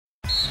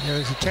There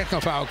was a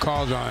technical foul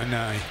called on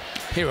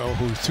Hero,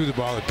 who threw the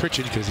ball at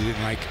Pritchard because he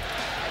didn't like the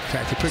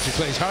fact that Pritchard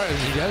plays harder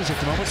than he does at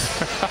the moment.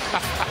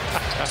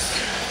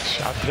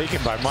 Shot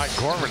taken by Mike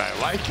Gorman. I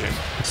like it.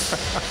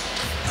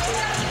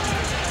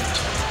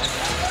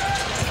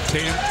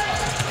 Tatum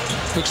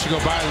looks to go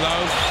by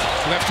Love,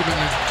 left him in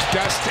the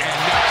dust and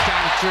knocks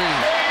down the three.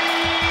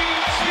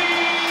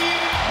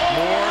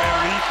 More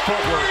elite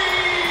footwork.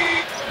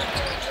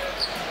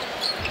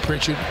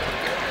 Pritchard.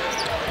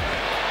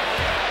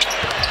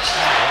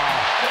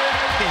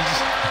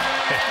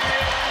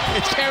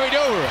 It's carried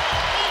over.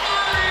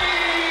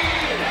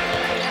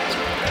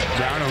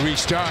 Brown will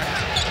restart.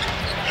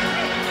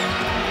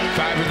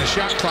 5 in the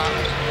shot clock.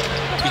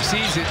 He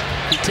sees it.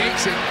 He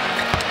takes it.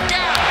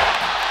 Yeah!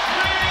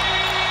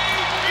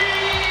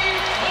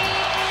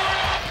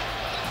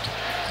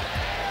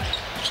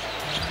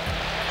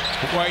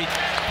 White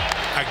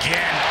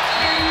again.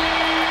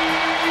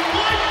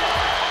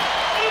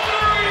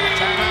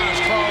 Timeout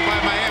is called by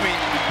Miami.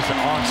 It's an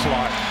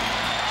onslaught.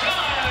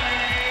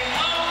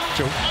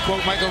 To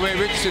quote Michael Ray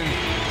Richardson,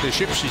 the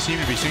ship she seemed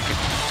to be sinking.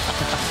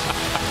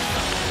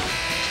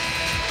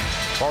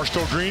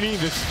 Barstow Greeny,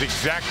 this is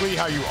exactly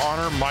how you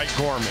honor Mike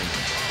Gorman.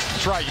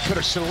 That's right, you put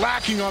a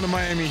shellacking on the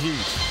Miami Heat.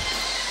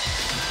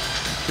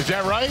 Is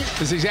that right?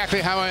 That's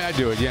exactly how I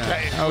do it,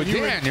 yeah. Oh,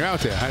 Dan, you're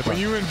out there. When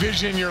you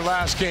envision your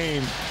last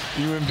game,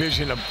 you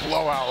envision a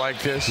blowout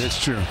like this. That's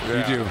true,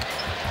 you do.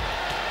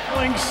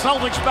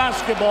 Celtics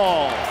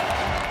basketball.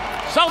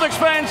 Celtics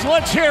fans,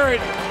 let's hear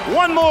it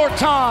one more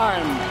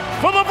time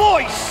for the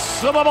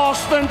voice of the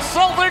Boston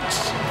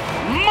Celtics,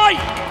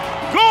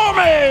 Mike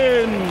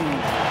Gorman.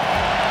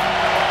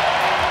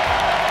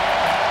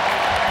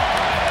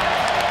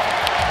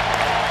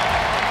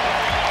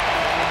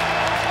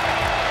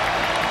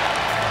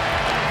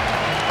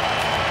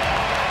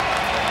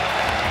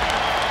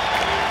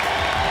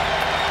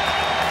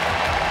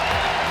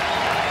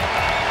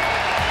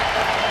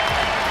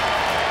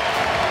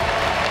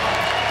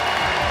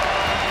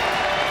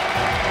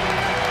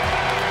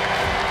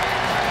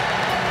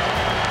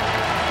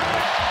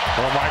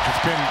 Well, Mike,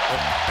 it's been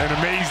an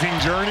amazing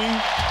journey,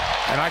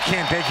 and I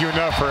can't thank you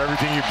enough for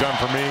everything you've done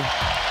for me.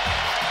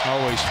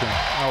 Always, Phil,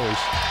 always.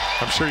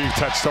 I'm sure you've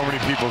touched so many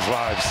people's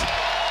lives.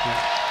 Yeah.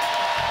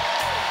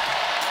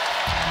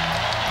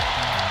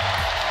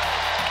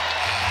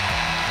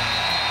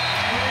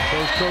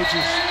 Both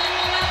coaches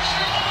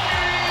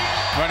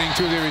running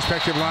through their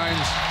respective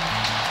lines.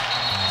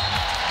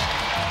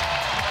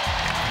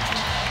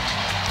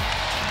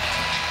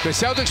 The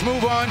Celtics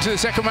move on to the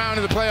second round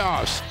of the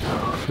playoffs.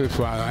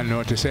 Well, I don't know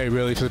what to say,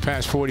 really. For the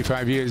past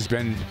 45 years, it's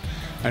been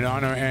an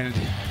honor and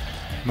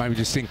my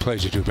distinct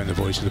pleasure to have been the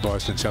voice of the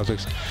Boston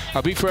Celtics.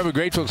 I'll be forever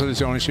grateful to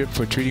this ownership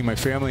for treating my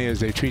family as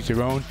they treat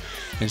their own.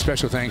 And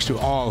special thanks to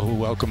all who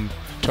welcomed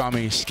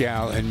Tommy,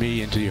 Scal, and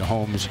me into your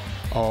homes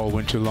all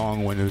winter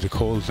long when there was a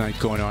cold night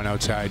going on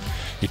outside.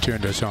 You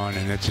turned us on,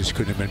 and that just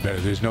couldn't have been better.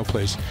 There's no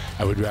place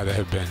I would rather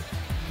have been.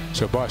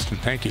 So, Boston,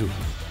 thank you.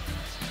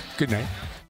 Good night.